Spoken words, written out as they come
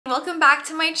Welcome back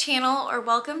to my channel, or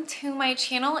welcome to my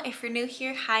channel. If you're new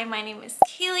here, hi, my name is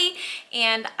Kaylee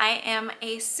and I am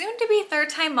a soon-to-be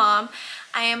third-time mom.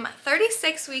 I am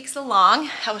 36 weeks along.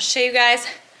 I will show you guys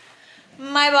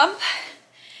my bump.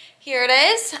 Here it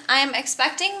is. I'm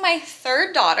expecting my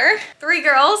third daughter. 3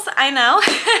 girls, I know.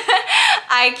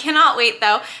 I cannot wait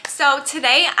though. So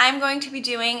today I'm going to be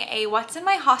doing a what's in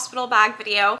my hospital bag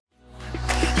video.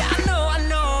 Yeah, I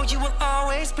know you will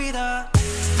always be the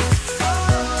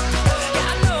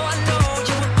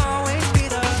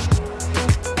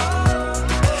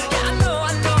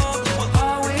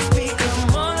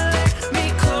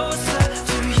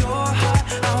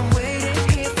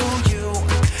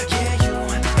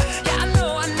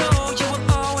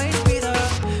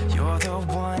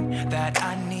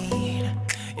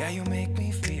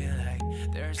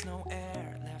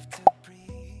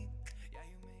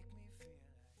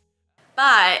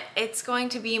but it's going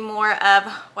to be more of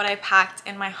what I packed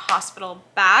in my hospital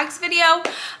bags video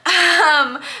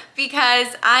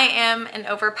because I am an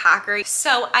overpacker.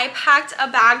 So I packed a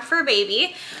bag for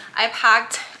baby, I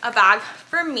packed a bag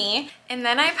for me, and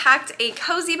then I packed a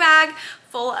cozy bag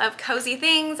full of cozy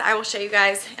things. I will show you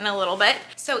guys in a little bit.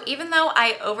 So even though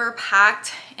I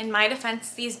overpacked, in my defense,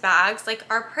 these bags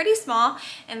are pretty small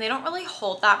and they don't really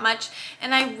hold that much,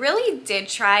 and I really did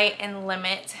try and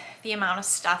limit the amount of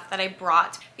stuff that I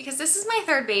brought because this is my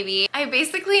third baby. I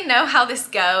basically know how this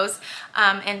goes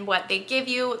and what they give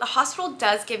you. The hospital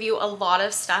does give you a lot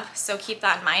of stuff, so keep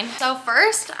that in mind. So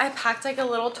first I packed a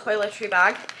little toiletry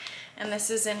bag, and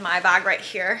this is in my bag right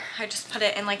here. I just put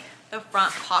it in the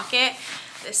front pocket,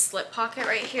 this slip pocket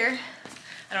right here.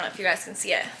 I don't know if you guys can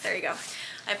see it. There you go.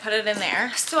 I put it in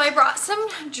there. So I brought some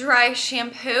dry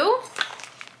shampoo.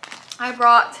 I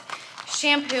brought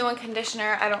shampoo and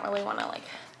conditioner. I don't really want to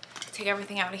take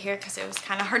everything out of here because it was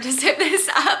kind of hard to zip this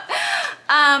up.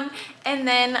 And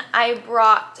then I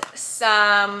brought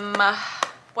some,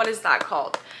 what is that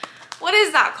called? What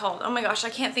is that called? Oh my gosh, I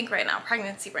can't think right now.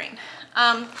 Pregnancy brain.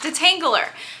 Detangler.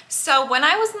 So when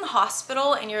I was in the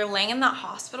hospital and you're laying in that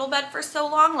hospital bed for so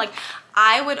long,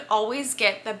 I would always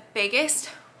get the biggest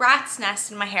rat's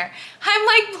nest in my hair.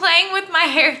 I'm playing with my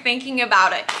hair thinking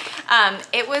about it.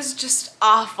 It was just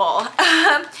awful.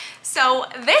 So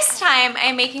this time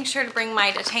I'm making sure to bring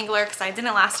my detangler because I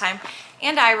didn't last time,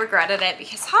 and I regretted it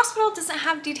because hospital doesn't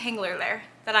have detangler there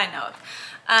that I know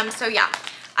of. So yeah,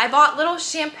 I bought little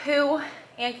shampoo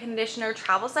and conditioner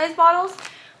travel size bottles.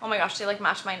 Oh my gosh, they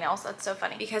match my nails. That's so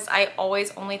funny because I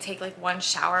always only take one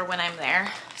shower when I'm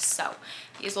there. So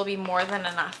these will be more than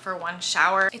enough for one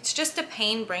shower. It's just a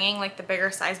pain bringing the bigger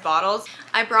size bottles.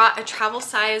 I brought a travel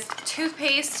size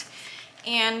toothpaste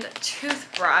and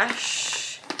toothbrush.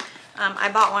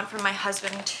 I bought one for my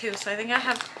husband too, so I think I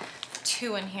have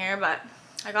 2 in here, but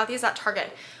I got these at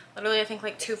Target. Literally, I think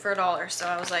 2 for $1, so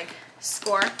I was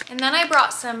score. And then I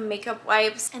brought some makeup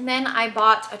wipes, and then I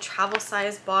bought a travel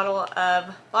size bottle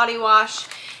of body wash,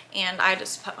 and I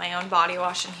just put my own body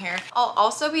wash in here. I'll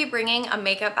also be bringing a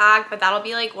makeup bag, but that'll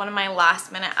be one of my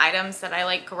last minute items that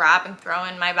I grab and throw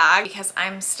in my bag because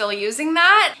I'm still using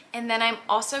that. And then I'm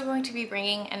also going to be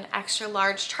bringing an extra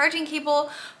large charging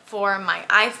cable for my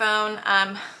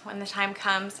iPhone when the time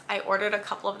comes. I ordered a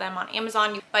couple of them on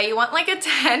Amazon, but you want a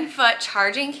 10-foot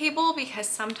charging cable because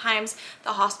sometimes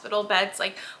the hospital beds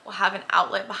will have an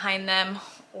outlet behind them,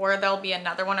 or there'll be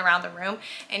another one around the room,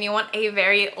 and you want a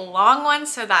very long one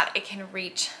so that it can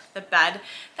reach the bed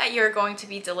that you're going to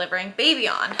be delivering baby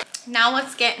on. Now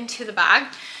let's get into the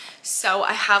bag. So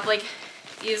I have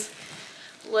these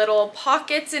little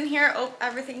pockets in here. Oh,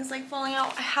 everything's falling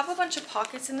out. I have a bunch of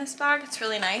pockets in this bag. It's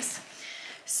really nice.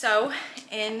 So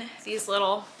in these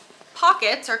little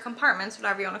pockets or compartments,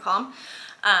 whatever you want to call them,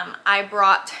 I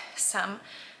brought some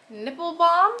nipple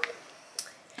balm,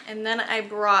 and then I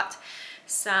brought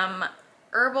some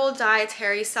herbal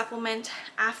dietary supplement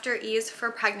after ease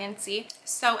for pregnancy.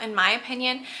 So in my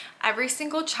opinion, every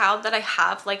single child that I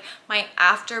have, my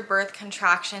after birth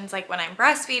contractions, when I'm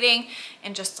breastfeeding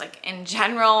and just in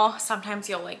general, sometimes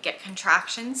you'll get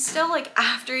contractions still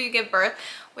after you give birth,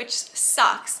 which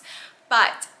sucks.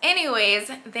 But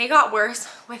anyways, they got worse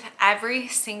with every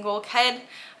single kid.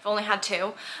 I've only had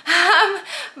 2,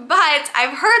 but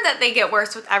I've heard that they get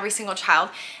worse with every single child.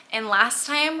 And last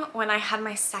time when I had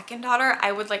my second daughter,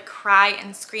 I would cry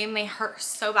and scream. They hurt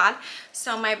so bad.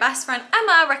 So my best friend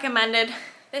Emma recommended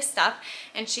this stuff,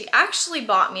 and she actually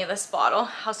bought me this bottle,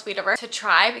 how sweet of her, to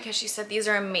try because she said these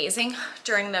are amazing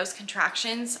during those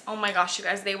contractions. Oh my gosh, you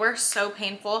guys, they were so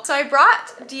painful. So I brought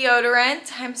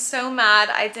deodorant. I'm so mad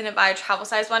I didn't buy a travel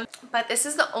size one, but this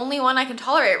is the only one I can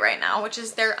tolerate right now, which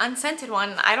is their unscented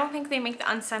one. I don't think they make the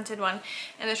unscented one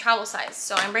in the travel size,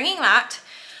 so I'm bringing that.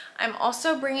 I'm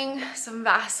also bringing some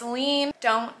Vaseline.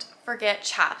 Don't forget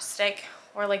chapstick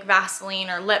or like Vaseline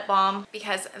or lip balm,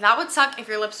 because that would suck if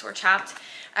your lips were chapped.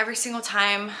 Every single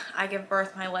time I give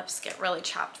birth, my lips get really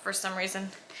chapped for some reason,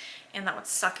 and that would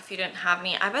suck if you didn't have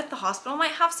any. I bet the hospital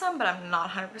might have some, but I'm not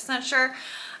 100% sure.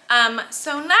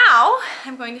 So now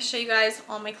I'm going to show you guys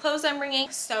all my clothes I'm bringing.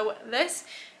 So this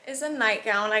is a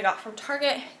nightgown I got from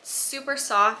Target. It's super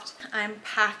soft. I'm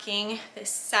packing this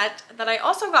set that I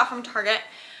also got from Target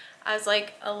as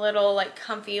like a little like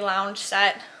comfy lounge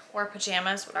set, or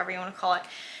pajamas, whatever you want to call it.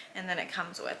 And then it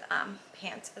comes with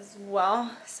pants as well,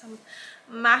 some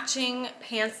matching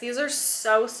pants. These are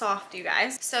so soft, you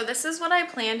guys. So this is what I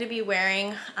plan to be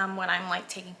wearing when I'm like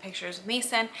taking pictures of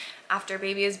Mason after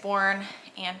baby is born,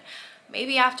 and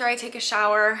maybe after I take a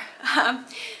shower.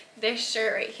 This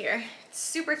shirt right here, it's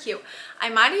super cute. I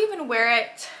might even wear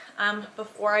it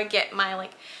before I get my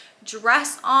like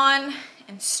dress on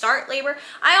and start labor.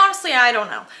 I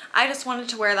don't know. I just wanted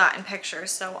to wear that in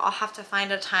pictures, so I'll have to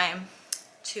find a time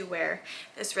to wear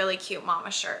this really cute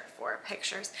mama shirt for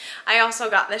pictures. I also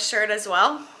got this shirt as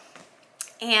well,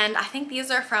 and I think these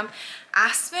are from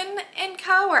Aspen &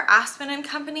 Co. or Aspen &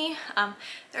 Company.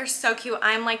 They're so cute.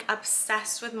 I'm like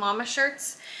obsessed with mama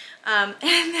shirts. And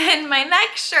then my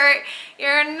next shirt,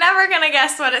 you're never gonna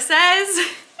guess what it says.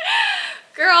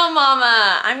 Girl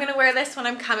mama. I'm gonna wear this when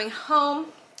I'm coming home,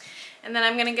 and then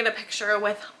I'm gonna get a picture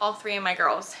with all three of my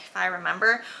girls if I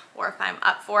remember, or if I'm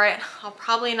up for it. I'll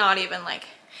probably not even like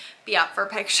be up for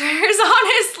pictures,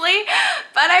 honestly,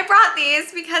 but I brought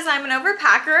these because I'm an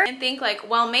overpacker and think like,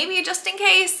 well, maybe just in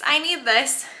case I need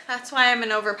this. That's why I'm an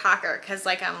overpacker, because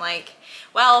like I'm like,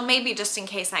 well, maybe just in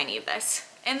case I need this.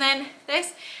 And then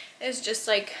this is just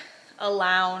like a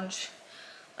lounge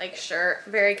like shirt,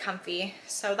 very comfy.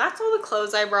 So that's all the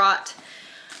clothes I brought.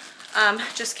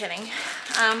 Just kidding.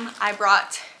 I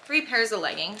brought 3 pairs of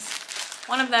leggings.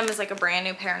 One of them is like a brand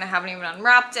new pair and I haven't even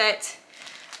unwrapped it,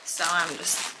 so I'm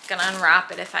just gonna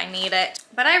unwrap it if I need it.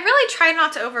 But I really tried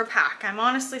not to overpack. I'm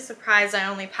honestly surprised I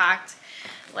only packed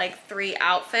like 3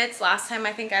 outfits. Last time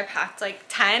I think I packed like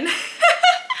 10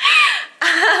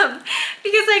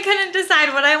 because I couldn't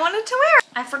decide what I wanted to wear.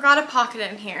 I forgot a pocket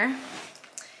in here,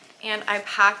 and I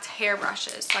packed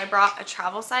hairbrushes. So I brought a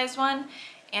travel size one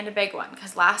and a big one,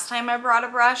 because last time I brought a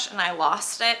brush and I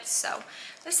lost it, so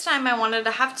this time I wanted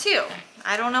to have 2.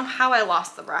 I don't know how I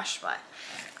lost the brush, but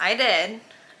I did.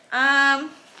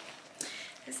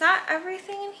 Is that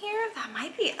everything in here? That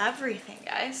might be everything,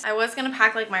 guys. I was gonna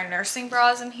pack like my nursing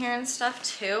bras in here and stuff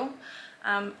too,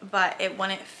 but it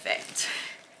wouldn't fit.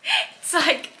 It's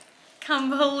like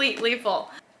completely full.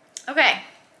 Okay,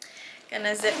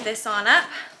 gonna zip this on up,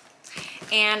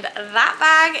 and that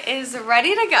bag is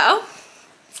ready to go.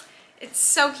 It's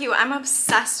so cute. I'm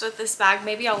obsessed with this bag.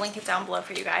 Maybe I'll link it down below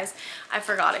for you guys. I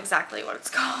forgot exactly what it's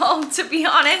called, to be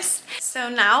honest. So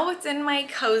now what's in my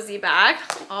cozy bag,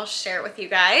 I'll share it with you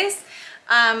guys.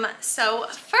 So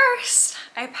first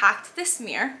I packed this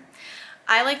mirror.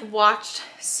 I like watched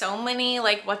so many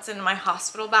like what's in my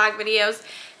hospital bag videos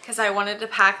because I wanted to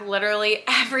pack literally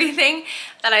everything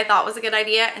that I thought was a good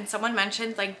idea, and someone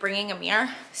mentioned like bringing a mirror.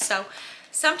 So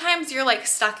sometimes you're like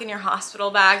stuck in your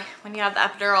hospital bag when you have the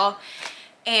epidural,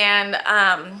 and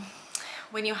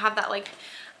when you have that like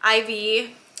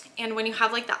IV, and when you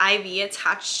have like the IV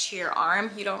attached to your arm,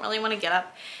 you don't really want to get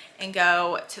up and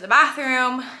go to the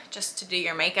bathroom just to do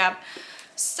your makeup.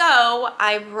 So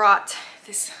I brought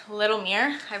this little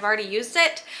mirror. I've already used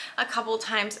it a couple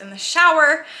times in the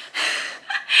shower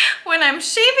when I'm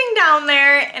shaving down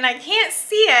there and I can't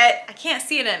see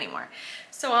it anymore.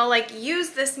 So I'll like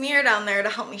use this mirror down there to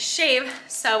help me shave.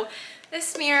 So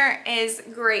this mirror is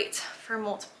great for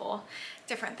multiple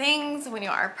different things when you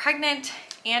are pregnant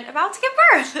and about to give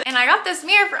birth. And I got this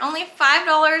mirror for only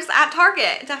 $5 at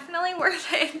Target. Definitely worth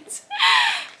it.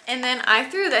 And then I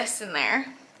threw this in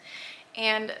there.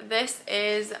 And this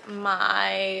is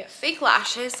my fake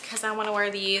lashes, because I want to wear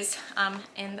these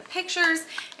in the pictures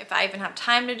if I even have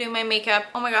time to do my makeup.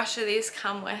 Oh my gosh, do these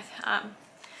come with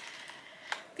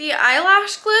the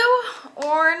eyelash glue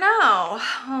or no?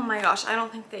 Oh my gosh, I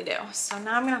don't think they do. So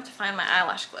now I'm gonna have to find my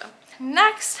eyelash glue.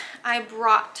 Next, I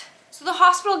brought, so the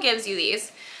hospital gives you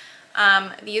these.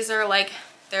 These are like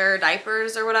their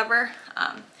diapers or whatever.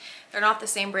 They're not the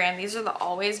same brand. These are the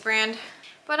Always brand.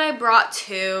 but I brought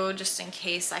two just in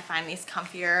case I find these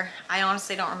comfier. I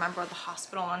honestly don't remember what the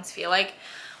hospital ones feel like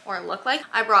or look like.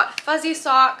 I brought fuzzy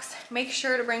socks. Make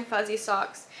sure to bring fuzzy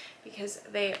socks because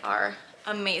they are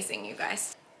amazing, you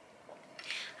guys.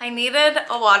 I needed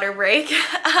a water break.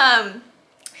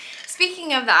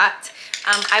 Speaking of that,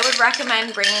 I would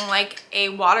recommend bringing like a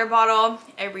water bottle,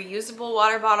 a reusable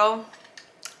water bottle,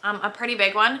 a pretty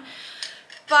big one.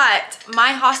 But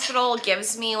my hospital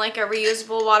gives me like a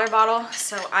reusable water bottle,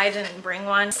 so I didn't bring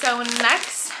one. So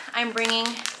next, I'm bringing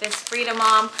this Freedom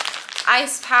Mom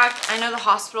ice pack. I know the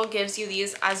hospital gives you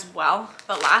these as well,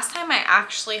 but last time I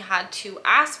actually had to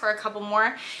ask for a couple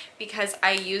more because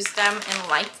I used them and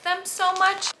liked them so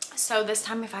much. So this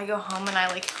time if I go home and I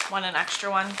like want an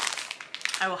extra one,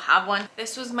 I will have one.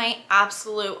 This was my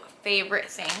absolute favorite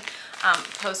thing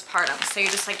postpartum. So you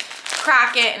just like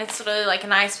crack it and it's literally like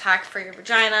an ice pack for your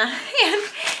vagina and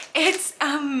it's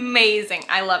amazing.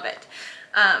 I love it.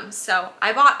 So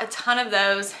I bought a ton of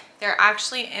those. They're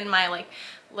actually in my like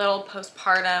little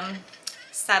postpartum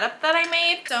setup that I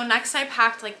made. So next I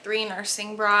packed like 3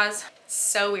 nursing bras. It's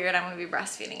so weird, I'm gonna be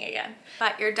breastfeeding again.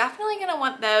 But you're definitely gonna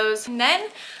want those. And then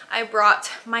I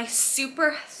brought my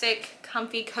super thick,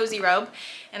 comfy, cozy robe.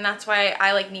 And that's why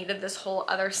I like needed this whole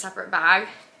other separate bag,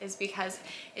 is because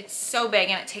it's so big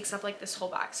and it takes up like this whole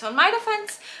bag. So in my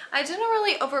defense, I didn't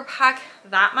really overpack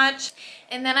that much.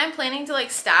 And then I'm planning to like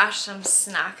stash some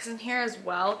snacks in here as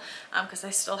well, because I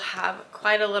still have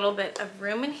quite a little bit of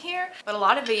room in here. But a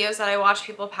lot of videos that I watch,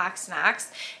 people pack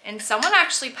snacks, and someone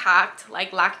actually packed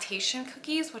like lactation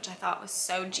cookies, which I thought was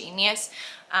so genius,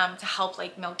 to help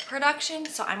like milk production.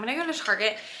 So I'm gonna go to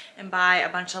Target and buy a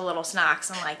bunch of little snacks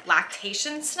and like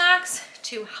lactation snacks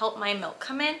to help my milk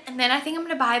come in. And then I think I'm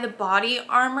gonna buy the body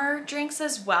armor drinks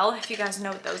as well. If you guys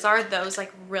know what those are, those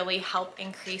like really help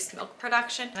increase milk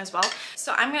production as well.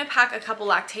 So I'm gonna pack a couple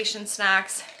lactation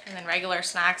snacks and then regular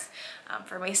snacks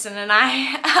for Mason and I.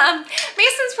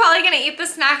 Mason's probably gonna eat the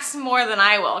snacks more than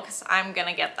I will because I'm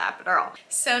gonna get that girl.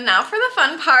 So now for the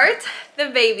fun part, the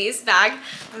baby's bag.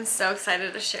 I'm so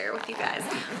excited to share with you guys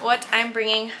what I'm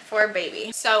bringing for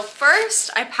baby. So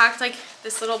first I packed like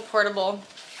this little portable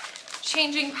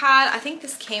changing pad. I think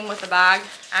this came with a bag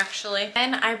actually.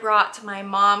 Then I brought my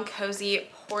Mom Cozy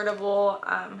portable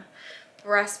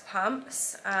breast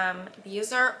pumps.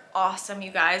 These are awesome,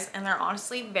 you guys, and they're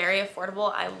honestly very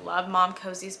affordable. I love Mom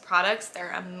Cozy's products.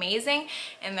 They're amazing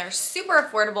and they're super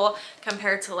affordable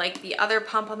compared to like the other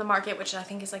pump on the market, which I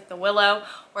think is like the Willow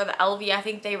or the LV. I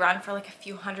think they run for like a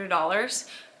few $100s.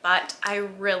 But I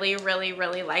really, really,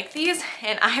 really like these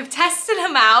and I've tested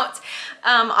them out.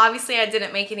 Obviously I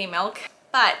didn't make any milk,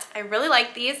 but I really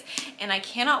like these and I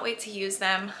cannot wait to use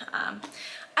them.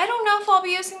 I don't know if I'll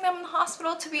be using them in the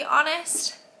hospital, to be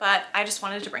honest, but I just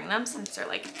wanted to bring them since they're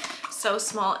like so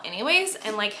small anyways.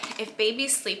 And like if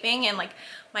baby's sleeping and like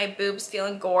my boobs feel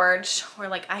engorged or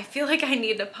like I feel like I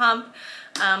need to pump,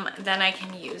 then I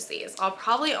can use these. I'll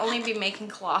probably only be making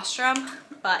colostrum,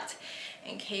 but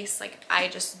in case like I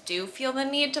just do feel the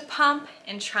need to pump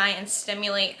and try and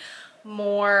stimulate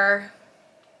more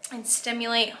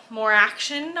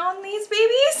action on these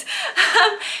babies,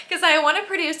 because I want to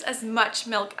produce as much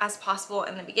milk as possible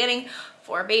in the beginning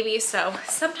for baby. So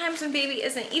sometimes when baby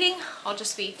isn't eating, I'll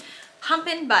just be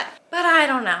pumping, but I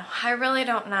don't know. I really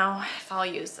don't know if I'll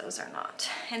use those or not.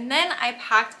 And then I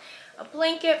packed a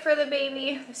blanket for the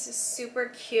baby. This is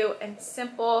super cute and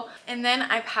simple. And then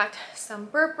I packed some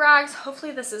burp rags.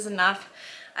 Hopefully this is enough.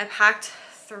 I packed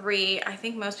 3. I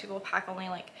think most people pack only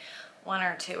like 1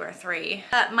 or 2 or 3.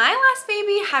 But my last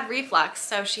baby had reflux,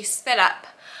 so she spit up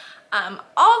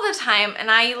all the time, and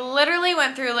I literally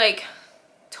went through like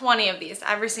 20 of these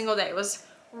every single day. It was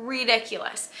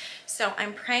ridiculous. So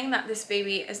I'm praying that this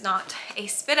baby is not a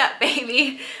spit up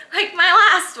baby like my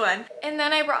last one. And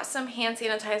then I brought some hand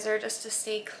sanitizer just to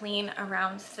stay clean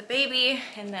around the baby.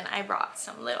 And then I brought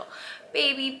some little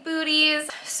baby booties,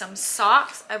 some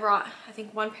socks. I brought, I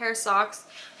think 1 pair of socks,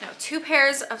 no, 2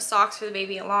 pairs of socks for the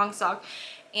baby, a long sock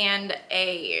and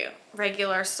a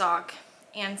regular sock,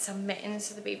 and some mittens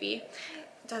so the baby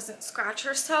doesn't scratch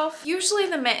herself. Usually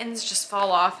the mittens just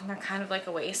fall off and they're kind of like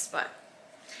a waste, but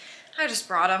I just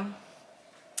brought them.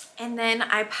 And then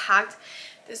I packed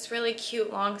this really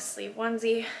cute long sleeve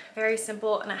onesie, very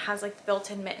simple, and it has like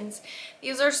built-in mittens.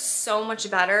 These are so much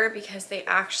better because they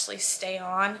actually stay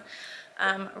on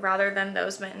rather than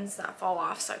those mittens that fall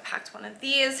off. So I packed one of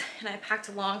these, and I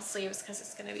packed long sleeves because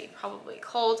it's gonna be probably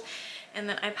cold. And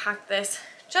then I packed this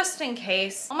just in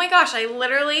case. Oh my gosh, I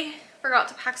literally forgot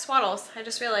to pack swaddles. I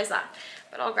just realized that,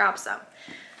 but I'll grab some.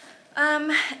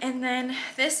 And then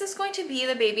this is going to be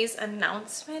the baby's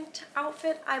announcement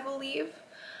outfit, I believe.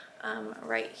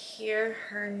 right here,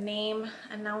 her name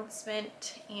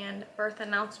announcement and birth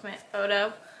announcement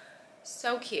photo.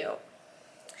 So cute.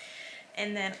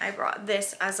 And then I brought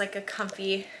this as like a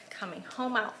comfy coming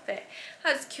home outfit.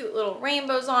 Has cute little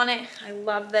rainbows on it. I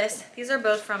love this. These are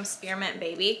both from Spearmint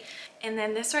Baby. And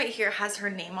then this right here has her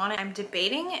name on it. I'm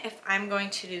debating if I'm going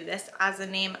to do this as a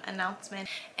name announcement.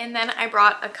 And then I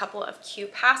brought a couple of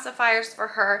cute pacifiers for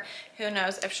her. Who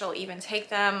knows if she'll even take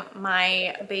them.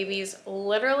 My babies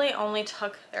literally only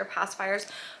took their pacifiers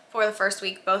for the first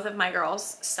week, both of my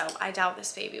girls, so I doubt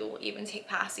this baby will even take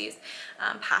passies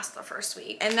past the first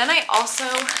week. And then I also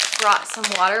brought some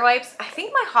water wipes. I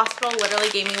think my hospital literally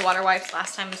gave me water wipes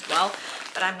last time as well,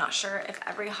 but I'm not sure if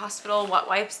every hospital what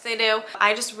wipes they do.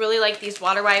 I just really like these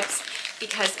water wipes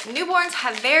because newborns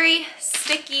have very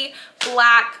sticky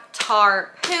black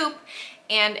tar poop,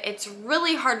 and it's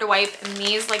really hard to wipe, and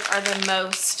these like are the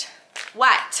most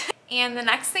wet. And the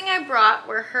next thing I brought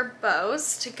were her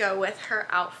bows to go with her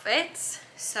outfits.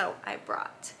 So I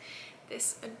brought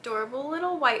this adorable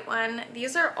little white one.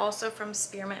 These are also from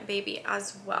Spearmint Baby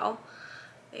as well.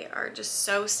 They are just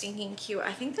so stinking cute.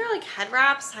 I think they're like head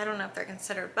wraps. I don't know if they're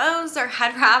considered bows or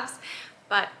head wraps,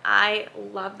 but I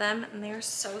love them and they're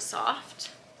so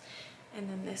soft. And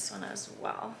then this one as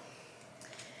well.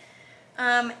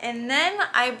 And then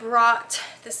I brought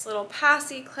this little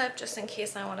Paci clip just in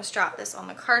case I want to strap this on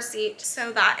the car seat.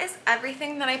 So that is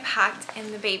everything that I packed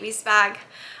in the baby's bag.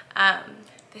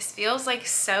 This feels like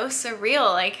so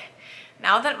surreal. Like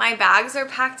now that my bags are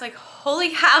packed, like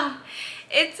holy cow,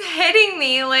 it's hitting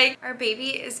me. Like our baby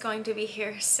is going to be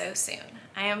here so soon.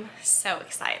 I am so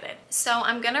excited. So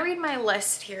I'm gonna read my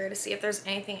list here to see if there's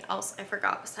anything else I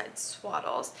forgot besides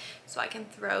swaddles, so I can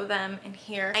throw them in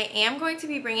here. I am going to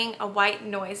be bringing a white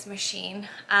noise machine.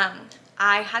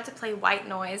 I had to play white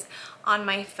noise on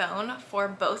my phone for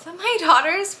both of my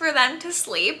daughters for them to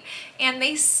sleep, and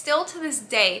they still to this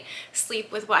day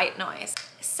sleep with white noise.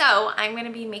 So I'm going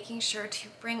to be making sure to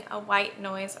bring a white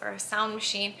noise or a sound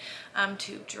machine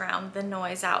to drown the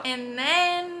noise out. And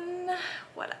then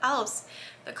what else?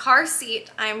 The car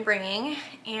seat I'm bringing,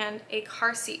 and a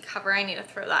car seat cover. I need to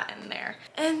throw that in there.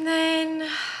 And then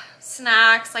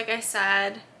snacks, like I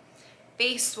said.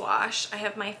 Face wash. I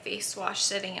have my face wash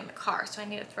sitting in the car, so I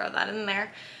need to throw that in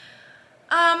there.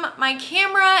 My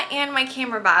camera and my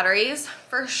camera batteries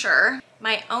for sure.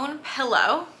 My own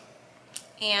pillow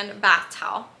and bath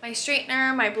towel. My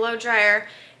straightener, my blow dryer,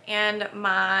 and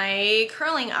my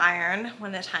curling iron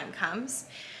when the time comes.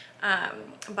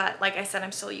 But like I said,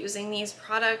 I'm still using these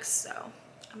products, so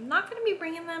I'm not going to be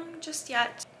bringing them just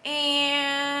yet.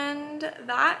 And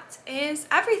that is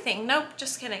everything. Nope,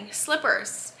 just kidding.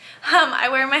 Slippers. I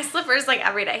wear my slippers like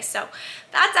every day. So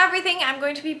that's everything I'm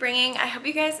going to be bringing. I hope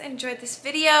you guys enjoyed this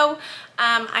video.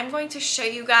 I'm going to show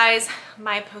you guys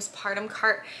my postpartum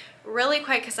cart really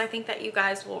quick because I think that you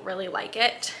guys will really like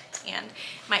it and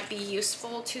might be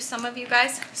useful to some of you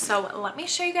guys. So let me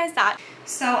show you guys that.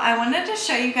 So I wanted to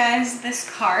show you guys this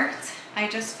cart. I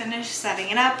just finished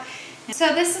setting it up.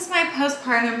 So this is my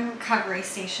postpartum recovery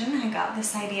station. I got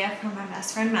this idea from my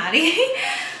best friend Maddie.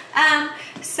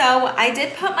 So I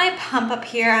did put my pump up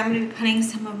here. I'm gonna be putting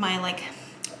some of my like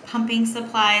pumping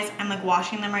supplies. I'm like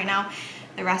washing them right now.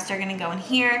 The rest are gonna go in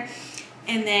here.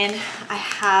 And then I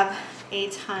have a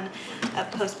ton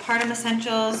of postpartum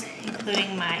essentials,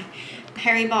 including my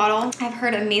Peri bottle. I've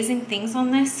heard amazing things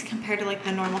on this compared to like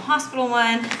the normal hospital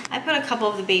one. I put a couple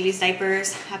of the baby's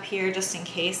diapers up here just in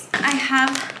case. I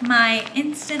have my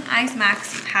Instant Ice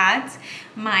Maxi pads,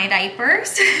 my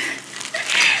diapers.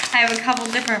 I have a couple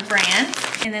different brands.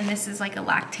 And then this is like a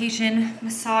lactation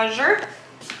massager.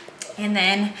 And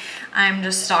then I'm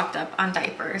just stocked up on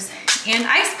diapers and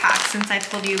ice packs since I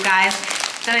told you guys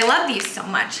that I love these so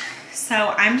much.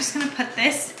 So I'm just gonna put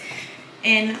this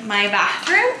in my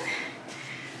bathroom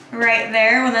right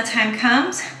there when the time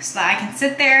comes so that I can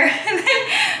sit there and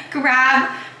then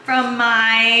grab from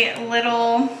my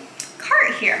little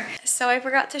cart here. So I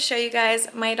forgot to show you guys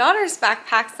my daughter's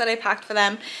backpacks that I packed for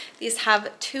them. These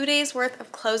have 2 days worth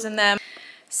of clothes in them.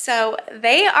 So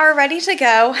they are ready to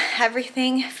go.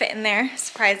 Everything fit in there.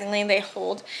 Surprisingly, they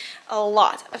hold a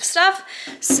lot of stuff.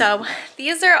 So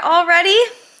these are all ready.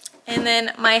 And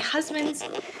then my husband's,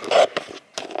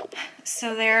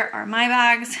 so there are my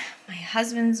bags, my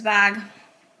husband's bag,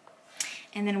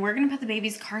 and then we're gonna put the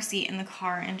baby's car seat in the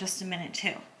car in just a minute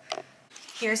too.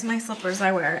 Here's my slippers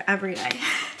I wear every day.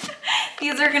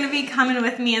 These are gonna be coming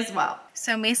with me as well.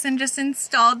 So Mason just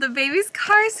installed the baby's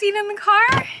car seat in the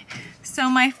car. So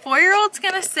my 4-year-old's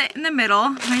gonna sit in the middle,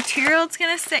 my 2-year-old's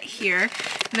gonna sit here.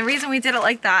 And the reason we did it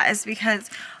like that is because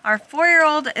our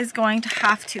 4-year-old is going to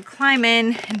have to climb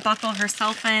in and buckle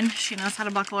herself in. She knows how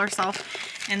to buckle herself.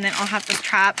 And then I'll have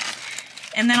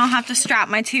to strap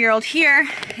my 2-year-old here,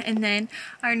 and then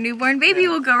our newborn baby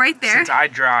will go right there. Since I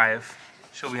drive,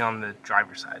 she'll be on the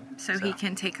driver's side. So he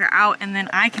can take her out, and then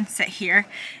I can sit here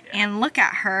and look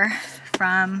at her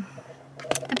from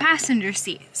the passenger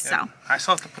seat. So I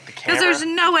still have to put the camera. Because there's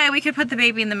no way we could put the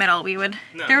baby in the middle.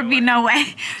 There would be no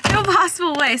way. No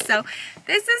possible way. So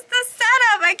this is the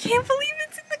setup. I can't believe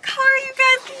it's in the car. You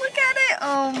guys, look at it.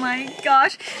 Oh my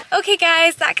gosh. Okay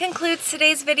guys, that concludes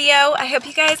today's video. I hope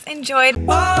you guys enjoyed.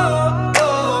 Whoa,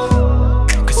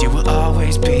 'cause you will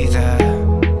always be there.